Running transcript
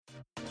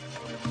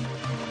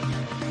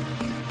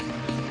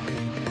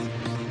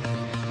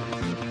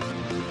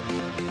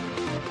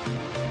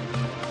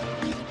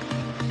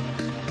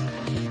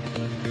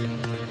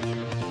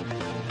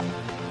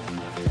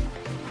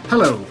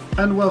Hello,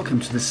 and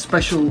welcome to this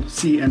special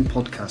CN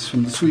podcast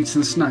from the Sweets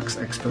and Snacks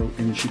Expo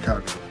in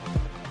Chicago.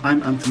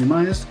 I'm Anthony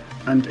Myers,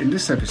 and in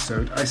this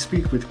episode I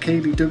speak with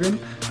Kaylee Duggan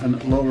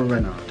and Laura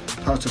Renard,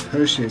 part of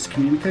Hershey's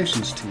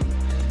communications team.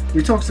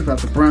 We talked about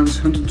the brand's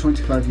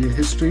 125-year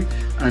history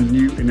and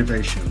new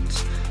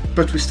innovations.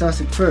 But we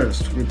started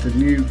first with the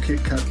new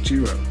Kit Kat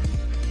Duo.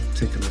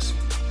 Take a listen.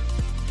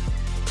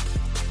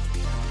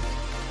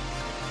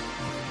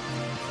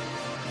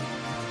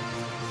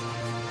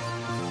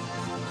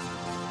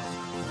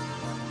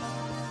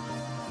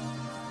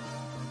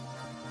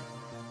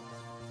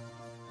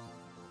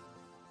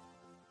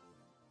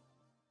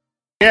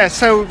 Yeah,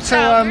 so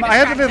I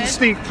had a little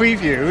sneak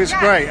preview. It was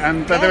great,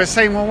 and they were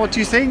saying, "Well, what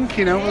do you think?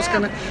 You know, what's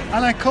going to?"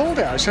 And I called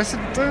it. Actually, I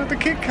said, "The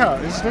Kit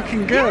Kat is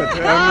looking good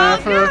for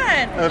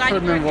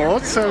an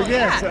award." So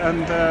yes,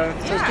 and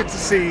so it's good to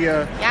see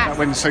that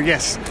win. So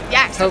yes,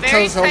 so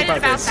tell us all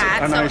about that. this.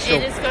 And so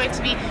it is going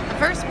to be the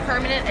first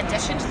permanent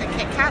addition to the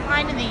Kit Kat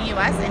line in the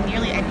U.S. in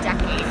nearly a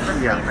decade for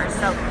flavors.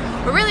 So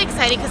we're really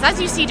excited because, as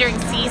you see during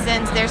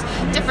seasons, there's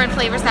different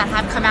flavors that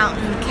have come out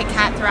in Kit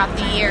Kat throughout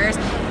the years.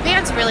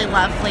 Fans really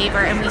love flavor,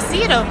 and we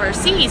see it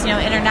overseas,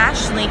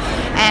 internationally,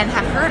 and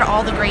have heard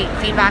all the great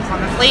feedback on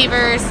the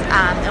flavors.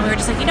 And we were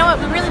just like, you know what,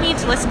 we really need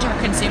to listen to our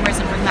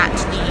consumers and bring that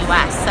to the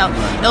U.S. So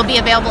it'll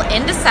be available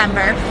in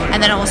December,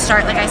 and then it will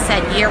start, like I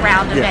said,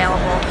 year-round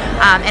available.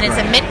 And it's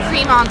a mint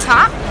cream on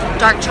top,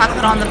 dark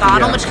chocolate on the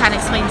bottom, which kind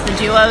of explains the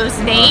duo's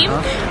name.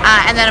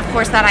 And then, of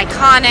course, that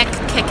iconic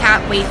Kit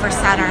Kat wafer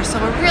center. So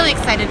we're really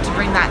excited to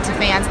bring that to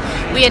fans.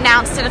 We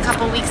announced it a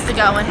couple weeks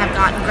ago and have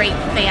gotten great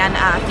fan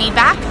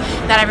feedback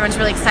that everyone's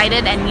really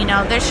excited. And,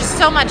 there's just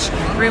so much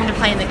room to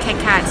play in the Kit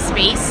Kat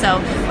space. So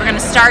we're going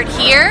to start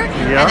here,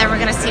 and then we're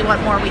going to see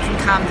what more we can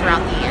come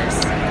throughout the years.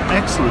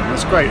 Excellent,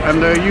 that's great.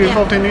 And are you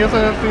involved in the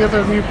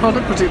other new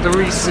product? Was it the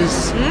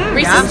Reese's?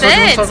 Reese's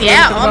Fits,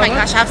 oh my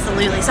gosh,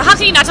 absolutely. So how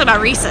can you not talk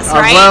about Reese's,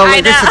 right? Well,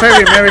 it's a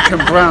very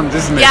American brand,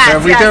 isn't it? Yes.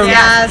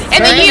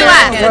 In the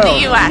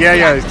U.S.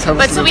 Yeah.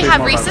 But so we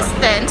have Reese's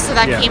Thin, so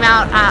that came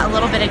out a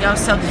little bit ago.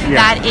 So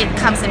that it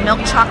comes in milk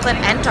chocolate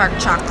and dark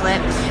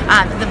chocolate.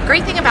 The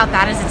great thing about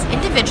that is it's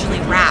individually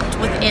wrapped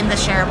within the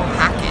shareable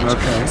package,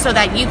 so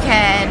that you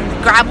can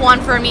grab one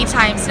for a me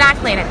time snack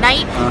late at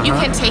night. You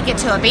can take it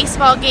to a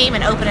baseball game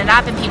and open it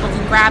up, and people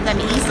can grab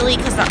them easily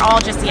because they're all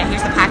just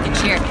here's the package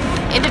here,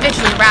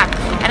 individually wrapped.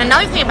 And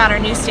another thing about our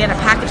new standard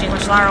packaging,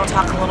 which Laura will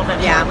talk a little bit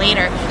more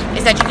later,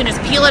 is that you can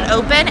just peel it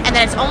open, and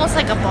then it's almost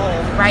like a bowl,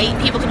 right?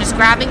 People can just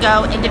grab and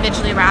go,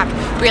 individually wrapped,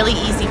 really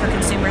easy for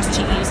consumers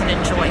to use and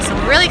enjoy. So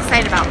we're really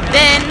excited about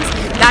Thins.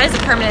 That is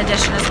a permanent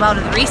addition as well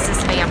to the Reese's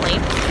family.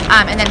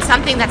 And then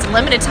something that's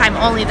limited time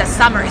only this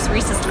summer is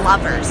Reese's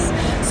Lovers.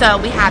 So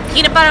we have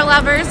peanut butter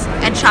lovers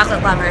and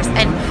chocolate lovers.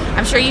 And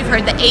I'm sure you've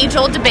heard the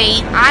age-old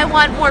debate. I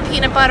want more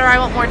peanut butter, I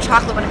want more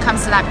chocolate when it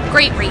comes to that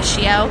great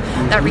ratio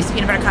that Reese's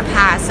Peanut Butter Cup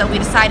has. So we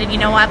decided, you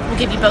know what, we'll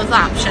give you both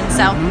options.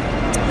 So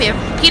we have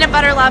peanut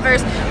butter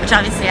lovers, which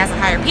obviously has a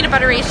higher peanut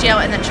butter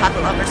ratio, and then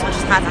chocolate lovers, which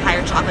has a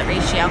higher chocolate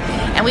ratio.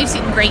 And we've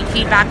seen great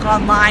feedback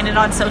online and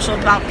on social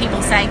about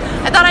people saying,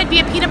 I thought I'd be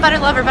a peanut butter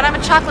lover, but I'm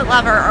a chocolate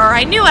lover, or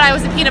I knew I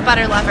was a peanut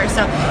butter lover.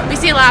 So we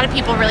see a lot of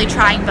people really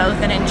trying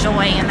both and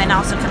enjoy, and then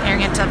also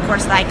comparing it to, of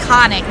course, the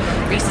iconic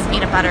Reese's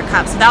Peanut Butter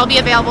Cup. So that'll be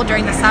available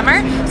during the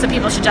summer, so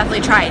people should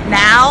definitely try it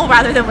now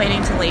rather than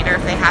waiting till later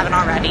if they haven't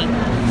already.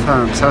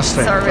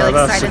 Fantastic. So we're really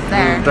excited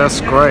there.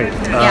 That's great.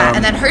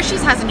 And then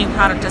Hershey's has a new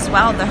product as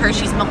well, the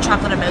Hershey's Milk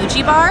Chocolate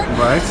Emoji Bar.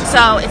 Right.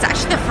 So it's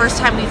actually the first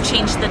time we've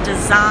changed the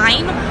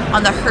design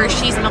on the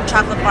Hershey's Milk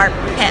Chocolate Bar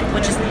Pip,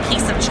 which is the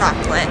piece of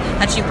chocolate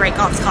that you break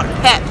off. It's called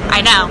Pip.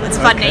 I know, it's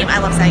a fun name. I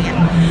love saying it.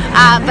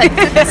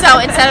 But so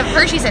instead of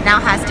Hershey's, it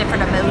now has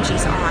different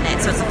emojis on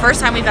it. So it's the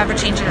first time we've ever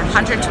changed it in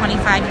 125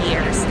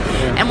 years.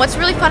 And what's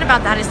really fun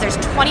about that is there's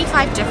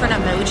 25 different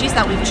emojis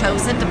that we've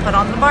chosen to put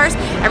on the bars.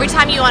 Every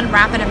time you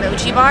unwrap an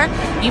emoji bar,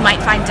 you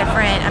might find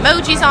different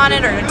emojis on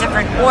it or a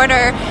different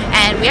order.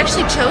 And we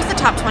actually chose the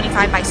top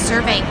 25 by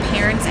surveying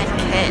parents and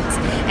kids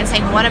and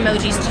saying, what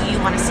emojis do you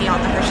want to see on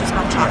the Hershey's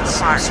Milk Chocolate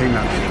Bar? I've seen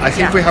that. I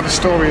think we have a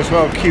story as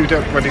well queued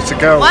up, ready to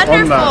go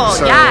on that.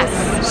 So,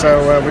 yes. So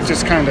we're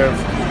just kind of...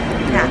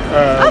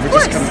 of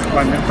course.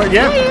 But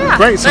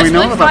great. So we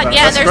know really about that.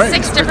 Yeah, That's there's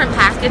great. 6 different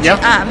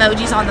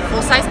emojis on the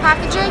full-size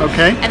packaging.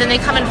 Okay. And then they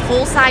come in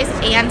full-size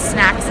and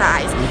snack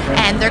size. Okay.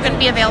 And they're going to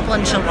be available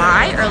in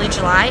July, early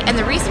July. And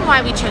the reason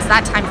why we chose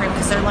that time frame,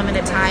 because they're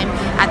limited time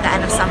at the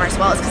end of summer as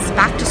well, is because it's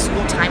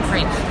back-to-school time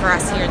frame for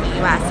us here in the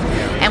U.S.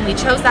 And we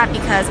chose that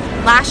because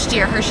last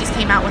year Hershey's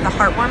came out with a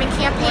heartwarming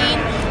campaign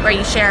where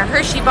you share a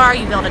Hershey bar,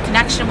 you build a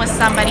connection with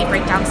somebody,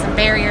 break down some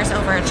barriers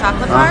over a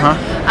chocolate bar.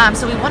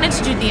 So we wanted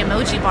to do the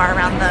emoji bar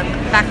around the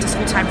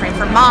back-to-school time frame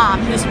for mom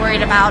who's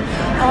worried about,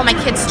 my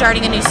kid's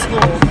starting a new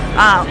school,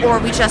 or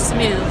we just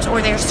moved,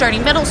 or they're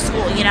starting middle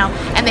school,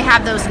 and they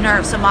have those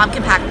nerves. So mom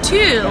can pack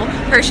 2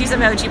 Hershey's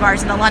emoji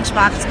bars in the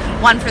lunchbox,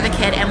 one for the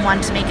kid and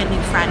one to make a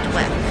new friend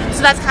with.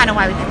 So that's kind of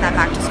why we picked that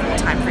back-to-school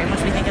time frame,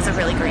 which we think is a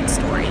really great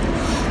story.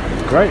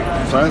 Great.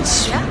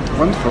 That's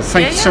wonderful.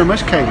 Thank you so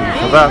much, Katie,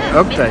 for that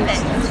update.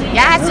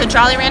 Yeah, so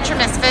Jolly Rancher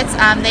Misfits,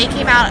 they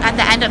came out at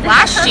the end of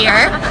last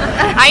year.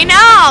 I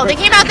know, they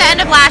came out at the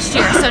end of last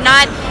year, so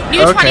not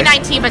new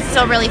 2019, but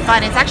still really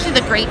fun. It's actually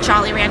the great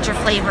Jolly Rancher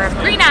flavor of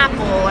green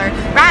apple or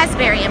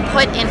raspberry and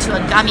put into a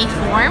gummy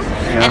form.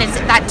 And it's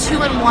that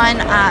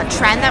 2-in-1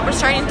 trend that we're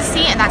starting to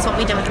see, and that's what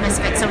we did with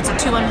Misfits. So it's a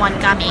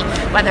 2-in-1 gummy,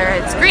 whether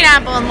it's green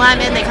apple and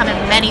lemon, they come in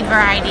many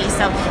varieties,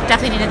 so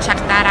definitely need to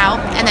check that out.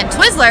 And then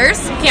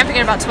Twizzlers, can't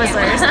forget about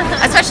Twizzlers,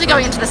 especially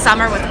going into the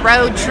summer with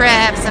road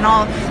trips and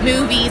all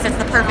movies. It's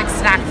the perfect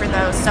snack for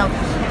those. So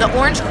the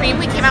orange cream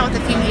we came out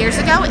with a few years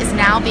ago is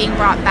now being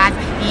brought back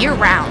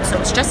year-round. So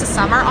it's just a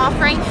summer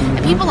offering, and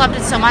people loved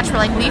it so much.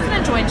 We're like, well, you can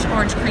enjoy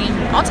orange cream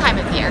all time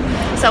of year.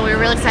 So we were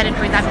really excited to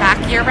bring that back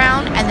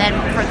year-round. And then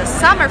for the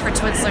summer, for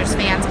Twizzlers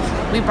fans,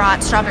 we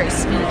brought strawberry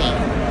smoothie.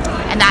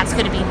 And that's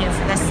going to be new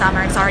for this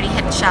summer. It's already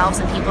hit shelves,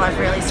 and people have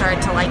really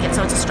started to like it.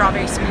 So it's a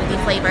strawberry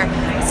smoothie flavor,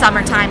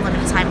 summertime,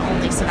 limited time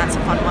only. So that's a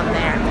fun one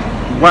there.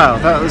 Wow,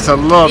 that was a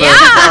lot of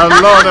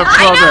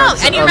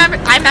products. I know, and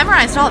I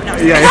memorized all of them.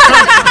 Yeah.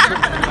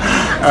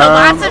 So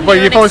lots of well,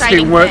 you've also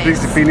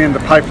these have been in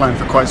the pipeline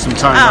for quite some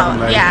time,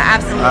 haven't they? Yeah,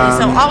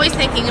 absolutely. So always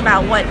thinking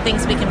about what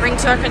things we can bring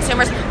to our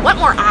consumers, what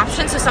more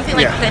options. So something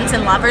like Thins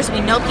and Lovers,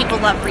 we know people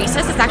love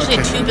Reese's. It's actually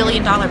a $2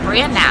 billion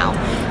brand now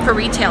for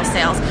retail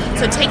sales.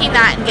 So taking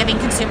that and giving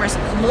consumers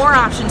more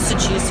options to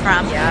choose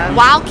from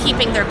while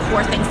keeping their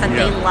core things that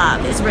they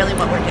love is really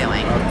what we're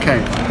doing. Okay.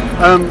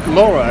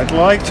 Laura, I'd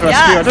like to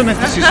ask you, I don't know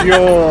if this is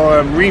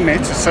your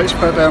remit as such,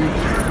 but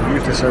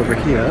move this over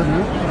here.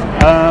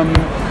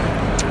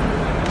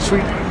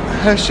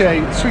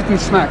 Hershey Sweet and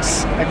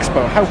Snacks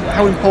Expo.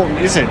 How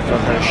important is it for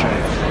Hershey?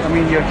 I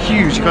mean, you're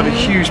huge. You've got a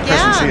huge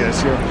presence here.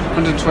 It's your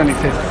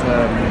 125th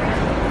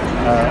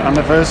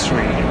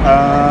anniversary.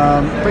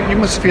 But you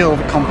must feel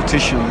the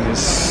competition is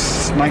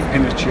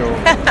sniping at your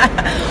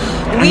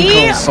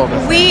ankles, sort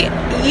of thing.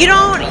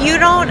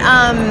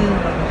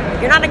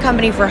 You're not a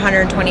company for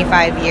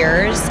 125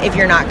 years if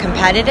you're not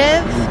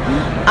competitive.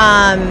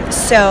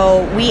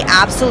 So we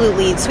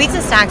absolutely, Sweets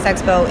and Snacks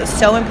Expo is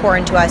so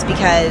important to us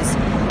because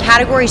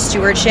category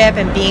stewardship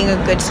and being a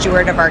good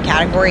steward of our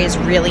category is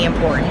really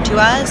important to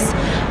us.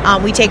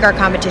 We take our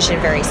competition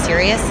very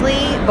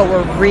seriously, but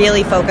we're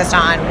really focused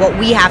on what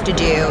we have to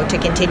do to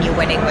continue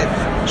winning with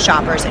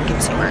shoppers and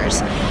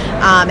consumers.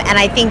 And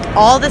I think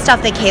all the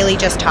stuff that Kaylee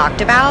just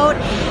talked about,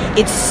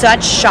 it's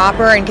such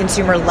shopper and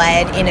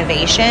consumer-led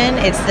innovation.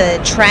 It's the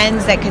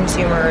trends that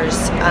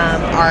consumers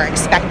are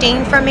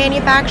expecting from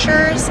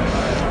manufacturers.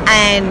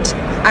 And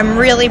I'm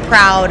really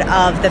proud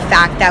of the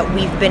fact that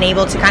we've been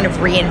able to kind of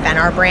reinvent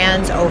our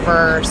brands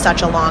over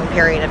such a long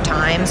period of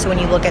time. So when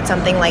you look at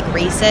something like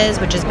Reese's,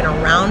 which has been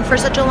around for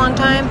such a long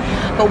time,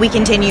 but we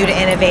continue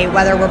to innovate,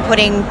 whether we're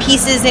putting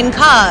pieces in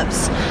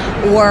cups,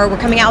 or we're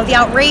coming out with the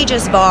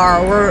Outrageous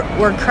bar, or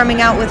we're coming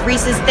out with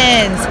Reese's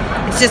Thins.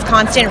 It's just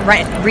constant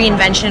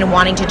reinvention and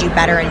wanting to do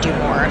better and do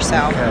more. So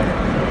okay,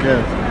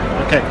 good.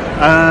 Okay,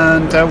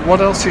 and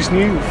what else is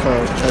new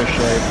for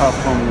Hershey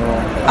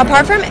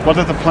apart from what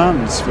are the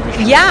plans for this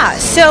year? Yeah,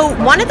 so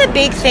one of the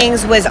big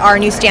things was our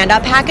new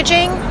stand-up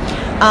packaging,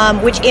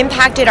 which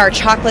impacted our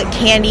chocolate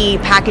candy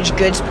packaged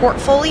goods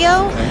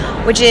portfolio,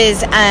 which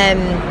is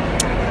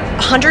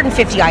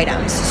 150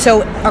 items,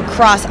 so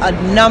across a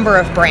number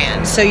of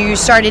brands. So you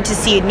started to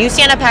see new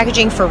stand-up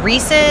packaging for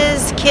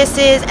Reese's,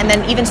 Kisses, and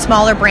then even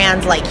smaller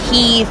brands like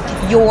Heath,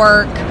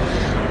 York.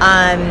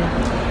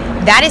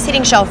 That is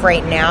hitting shelf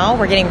right now.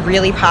 We're getting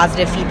really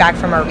positive feedback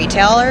from our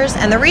retailers.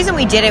 And the reason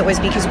we did it was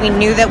because we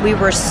knew that we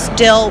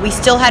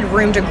still had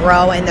room to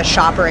grow in the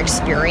shopper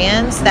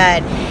experience,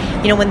 that,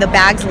 you know, when the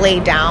bag's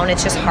laid down,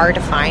 it's just hard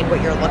to find what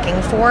you're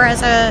looking for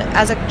as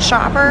a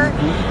shopper.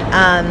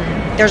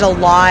 There's a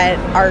lot,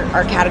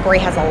 our category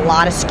has a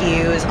lot of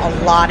SKUs, a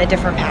lot of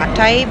different pack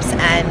types.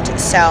 And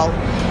so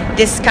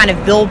this kind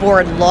of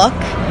billboard look,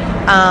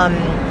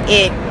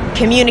 it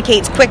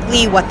communicates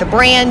quickly what the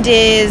brand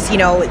is, you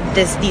know,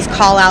 these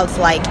call outs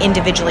like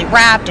individually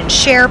wrapped and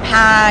share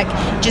pack,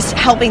 just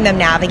helping them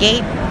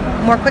navigate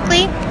more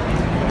quickly.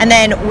 And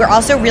then we're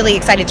also really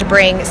excited to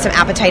bring some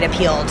appetite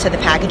appeal to the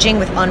packaging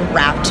with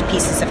unwrapped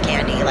pieces of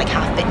candy, like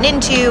half bitten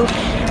into.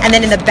 And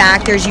then in the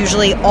back, there's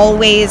usually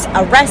always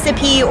a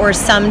recipe or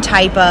some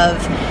type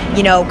of,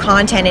 you know,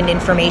 content and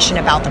information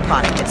about the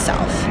product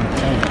itself.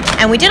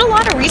 And we did a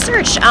lot of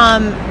research,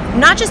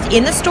 not just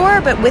in the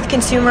store, but with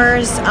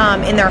consumers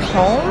in their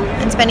home,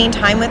 and spending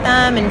time with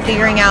them and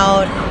figuring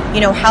out,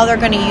 you know, how they're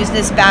going to use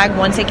this bag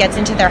once it gets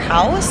into their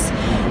house.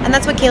 And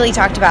that's what Kaylee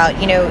talked about.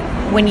 You know,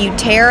 when you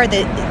tear,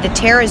 the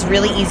tear is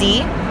really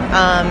easy,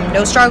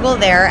 no struggle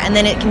there, and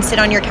then it can sit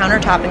on your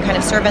countertop and kind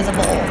of serve as a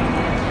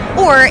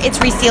bowl. Or it's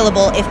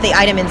resealable if the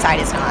item inside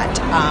is not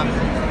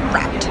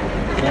wrapped.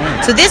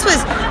 Yeah. So this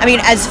was, I mean,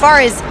 as far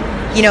as,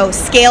 you know,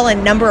 scale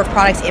and number of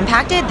products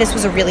impacted, this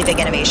was a really big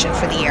innovation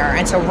for the year.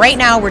 And so right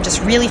now we're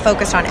just really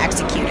focused on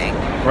executing.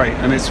 Right,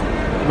 and it's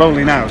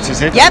rolling out,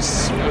 is it? Yep.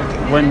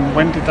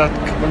 When did that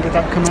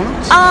come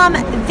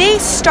out? They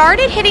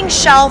started hitting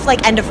shelf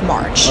like end of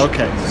March.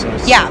 Okay, so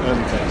it's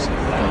early days.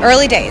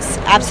 Early days,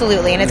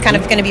 absolutely, and it's kind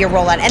of going to be a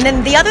rollout. And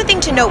then the other thing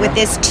to note with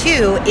this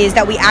too is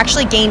that we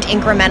actually gained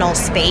incremental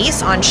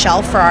space on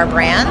shelf for our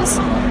brands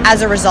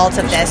as a result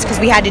of this, because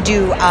we had to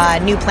do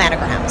new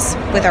planograms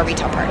with our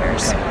retail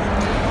partners.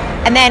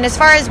 And then as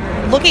far as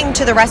looking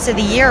to the rest of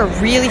the year,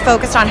 really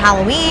focused on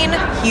Halloween,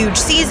 huge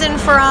season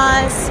for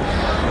us.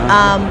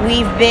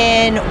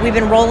 We've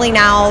been rolling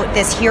out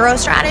this hero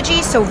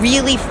strategy, so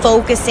really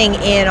focusing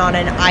in on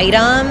an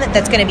item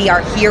that's going to be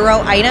our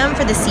hero item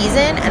for the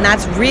season, and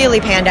that's really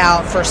panned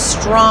out for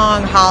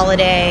strong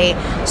holiday,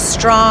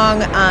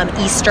 strong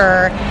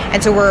Easter,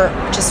 and so we're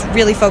just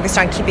really focused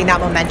on keeping that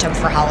momentum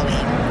for Halloween.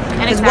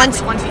 And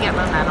exactly, once you get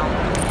momentum.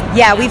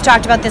 Yeah, we've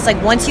talked about this,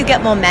 like once you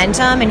get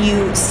momentum and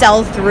you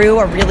sell through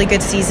a really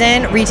good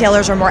season,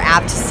 retailers are more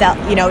apt to sell,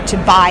 to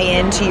buy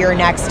into your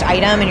next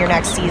item and your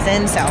next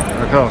season. So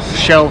of course,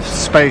 shelf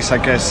space, I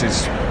guess,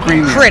 is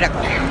premium.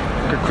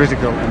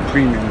 Critical and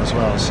premium as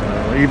well. So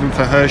even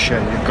for Hershey,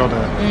 you've got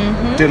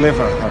to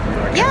deliver, haven't you?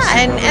 I guess.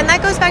 And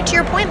that goes back to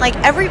your point. Like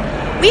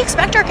we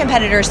expect our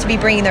competitors to be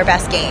bringing their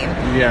best game.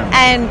 Yeah.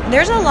 And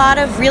there's a lot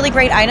of really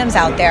great items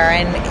out there,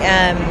 and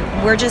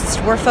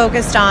we're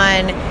focused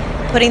on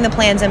putting the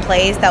plans in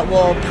place that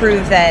will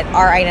prove that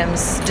our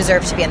items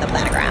deserve to be in the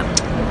planogram.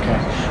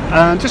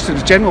 Okay. Just at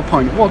a general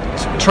point, what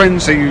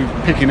trends are you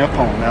picking up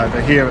on either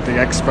here at the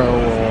Expo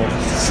or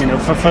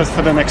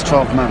for the next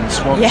 12 months?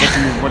 What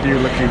are you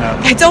looking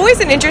at? It's always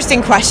an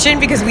interesting question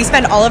because we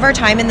spend all of our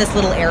time in this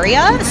little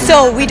area,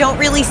 so we don't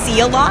really see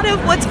a lot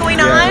of what's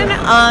going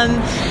on.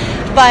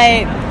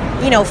 But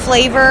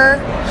flavor,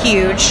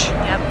 huge.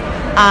 Yep.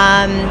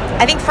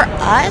 I think for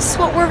us,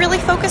 what we're really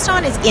focused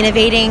on is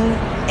innovating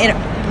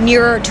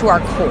nearer to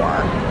our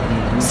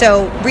core.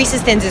 So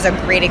Reese's Thins is a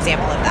great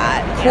example of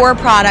that. Core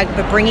product,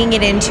 but bringing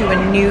it into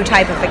a new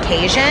type of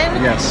occasion.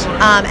 Yes.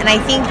 And I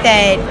think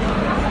that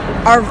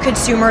our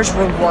consumers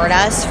reward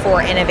us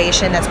for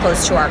innovation that's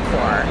close to our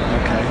core.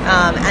 Okay.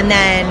 And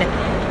then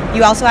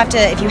you also have to,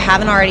 if you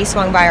haven't already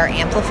swung by our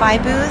Amplify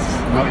booth.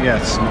 Not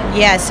yet. No.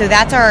 Yeah, so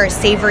that's our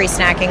savory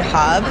snacking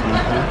hub.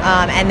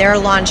 And they're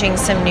launching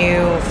some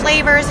new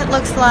flavors, it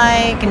looks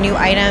like, and new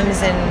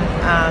items and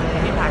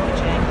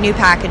new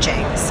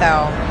packaging.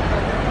 So,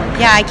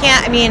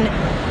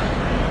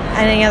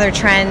 any other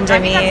trend,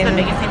 I think that's the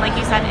biggest thing. Like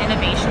you said,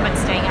 innovation, but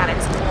staying at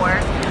its core.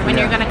 When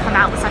you're going to come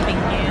out with something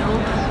new,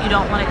 you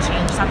don't want to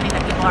change something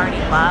that people already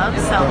love.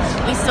 So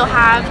we still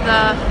have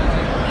the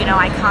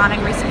iconic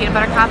Reese's Peanut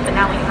Butter Cup, but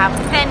now we have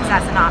Thins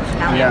as an option.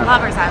 Now we have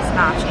Lovers as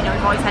an option.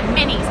 We've always had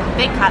Minis and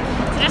Big Cut.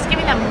 So just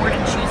giving them more to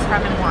choose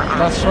from and more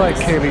options. That's right,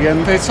 Kaylee.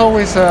 And it's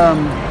always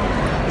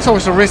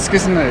a risk,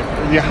 isn't it?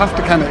 You have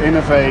to kind of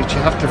innovate. You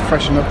have to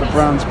freshen up the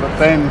brands, but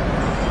then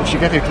if you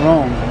get it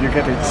wrong, you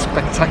get it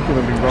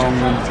spectacularly wrong,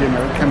 and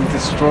it can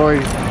destroy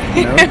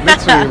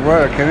literally your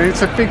work. And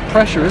it's a big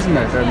pressure, isn't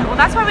it? And well,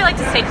 that's why we like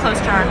to stay close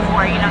to our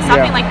core.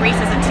 Something like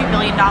Reese's, a $2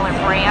 billion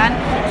brand,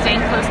 staying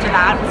close to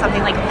that with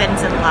something like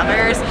Thins and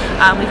Lovers,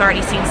 we've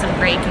already seen some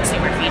great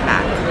consumer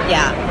feedback.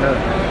 Yeah.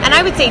 And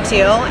I would say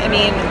too,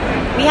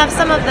 we have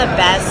some of the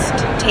best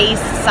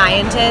taste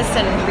scientists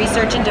and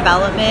research and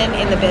development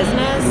in the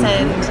business,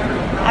 and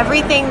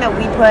everything that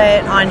we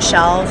put on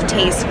shelf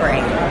tastes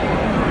great.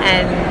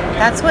 And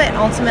that's what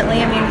ultimately,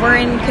 we're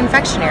in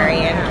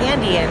confectionery and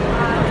candy, and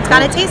it's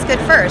got to taste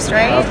good first,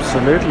 right?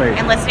 Absolutely.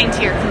 And listening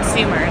to your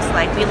consumers,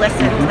 like we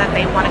listened that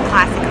they want a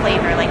classic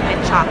flavor like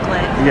mint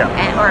chocolate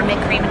or mint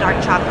cream and dark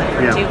chocolate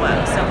for Duo.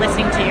 So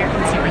listening to your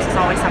consumers is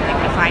always something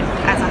we find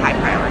as a high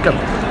priority.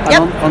 Good.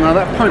 And on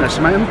that point,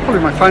 actually,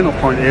 probably my final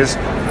point is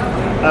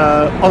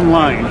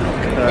online.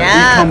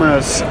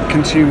 E-commerce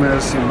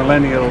consumers,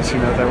 millennials,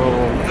 they're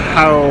all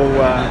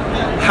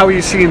how are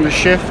you seeing the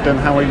shift and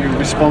how are you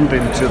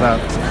responding to that?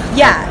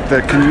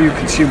 The new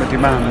consumer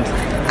demand.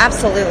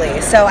 Absolutely.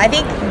 So I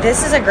think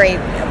this is a great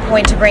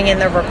point to bring in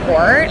the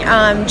report,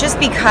 just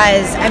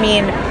because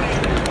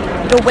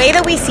the way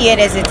that we see it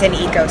is it's an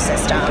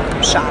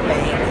ecosystem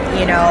shopping.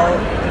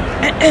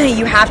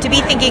 You have to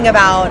be thinking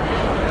about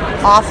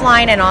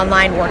offline and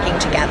online working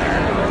together.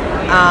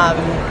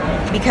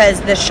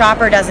 Because the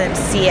shopper doesn't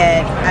see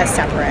it as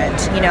separate.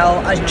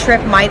 A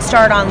trip might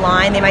start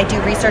online, they might do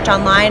research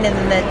online, and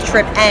then the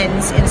trip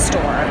ends in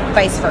store,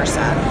 vice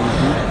versa.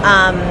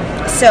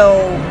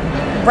 So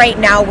right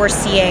now we're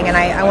seeing, and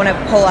I want to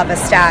pull up a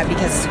stat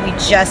because we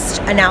just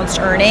announced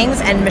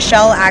earnings, and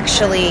Michelle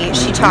actually,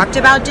 she talked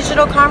about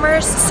digital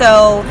commerce.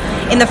 So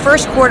in the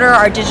first quarter,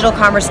 our digital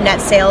commerce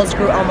net sales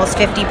grew almost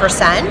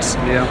 50%,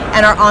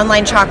 and our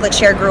online chocolate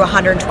share grew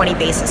 120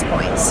 basis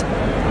points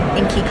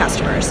in key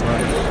customers.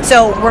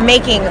 So we're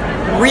making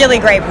really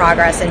great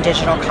progress in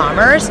digital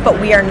commerce, but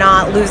we are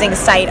not losing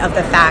sight of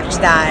the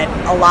fact that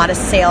a lot of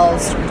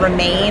sales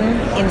remain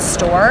in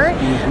store,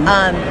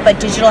 but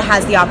digital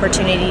has the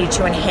opportunity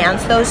to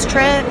enhance those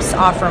trips,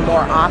 offer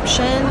more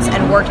options,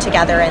 and work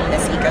together in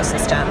this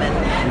ecosystem.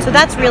 And so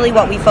that's really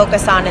what we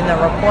focus on in the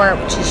report,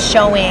 which is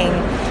showing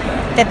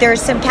that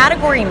there's some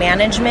category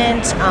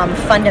management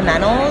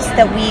fundamentals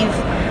that we've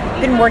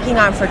been working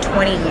on for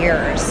 20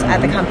 years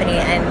at the company.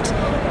 And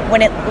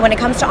when it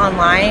comes to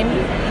online,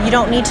 you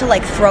don't need to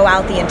like throw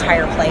out the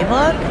entire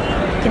playbook.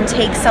 You can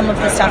take some of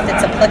the stuff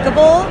that's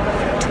applicable,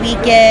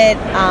 tweak it,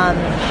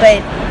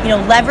 but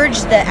leverage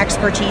the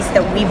expertise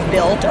that we've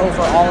built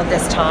over all of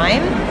this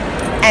time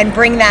and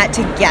bring that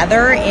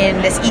together in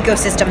this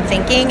ecosystem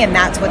thinking, and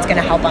that's what's going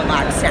to help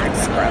unlock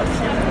Snacks growth.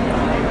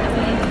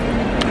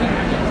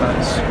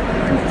 That's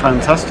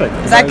fantastic.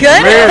 Is that good?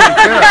 Really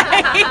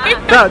good.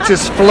 That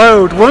just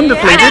flowed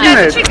wonderfully, didn't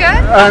it? Good.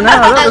 I know.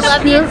 I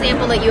love the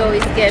example that you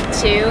always give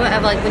too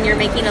of like when you're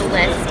making a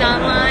list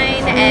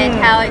online and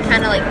how it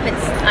kind of like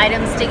puts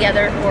items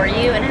together for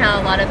you, and how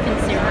a lot of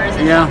consumers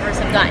and shoppers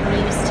have gotten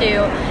used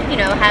to,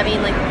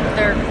 having like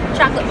their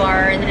chocolate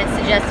bar and then it's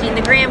suggesting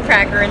the graham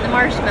cracker and the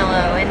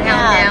marshmallow, and how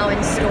now in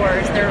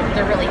stores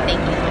they're really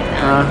thinking like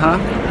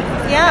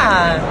that.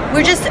 Yeah.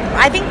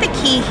 I think the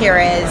key here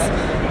is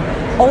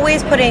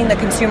always putting the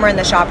consumer and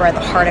the shopper at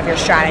the heart of your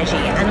strategy.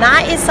 And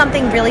that is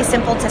something really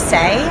simple to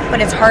say, but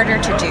it's harder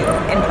to do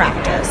in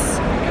practice.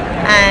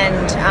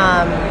 And,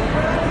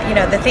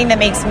 the thing that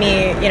makes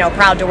me,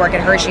 proud to work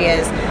at Hershey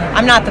is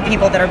I'm not the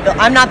people that are,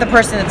 I'm not the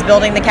person that's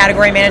building the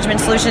category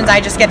management solutions.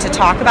 I just get to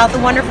talk about the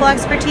wonderful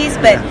expertise,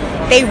 but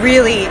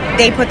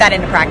they put that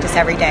into practice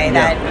every day,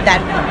 that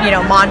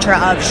mantra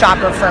of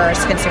shopper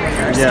first, consumer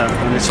first. Yeah,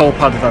 and it's all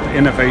part of that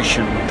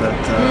innovation that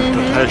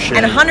Hershey.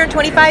 And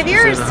 125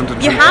 years.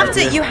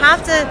 125 you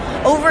have to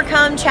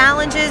overcome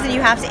challenges, and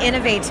you have to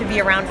innovate to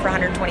be around for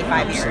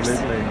 125 years.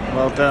 Absolutely.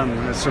 Well done.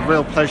 It's a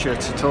real pleasure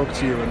to talk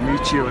to you and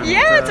meet you. And,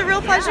 it's a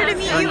real pleasure to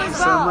meet you as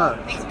well.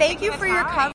 Thank you so much. Thank you for your coverage.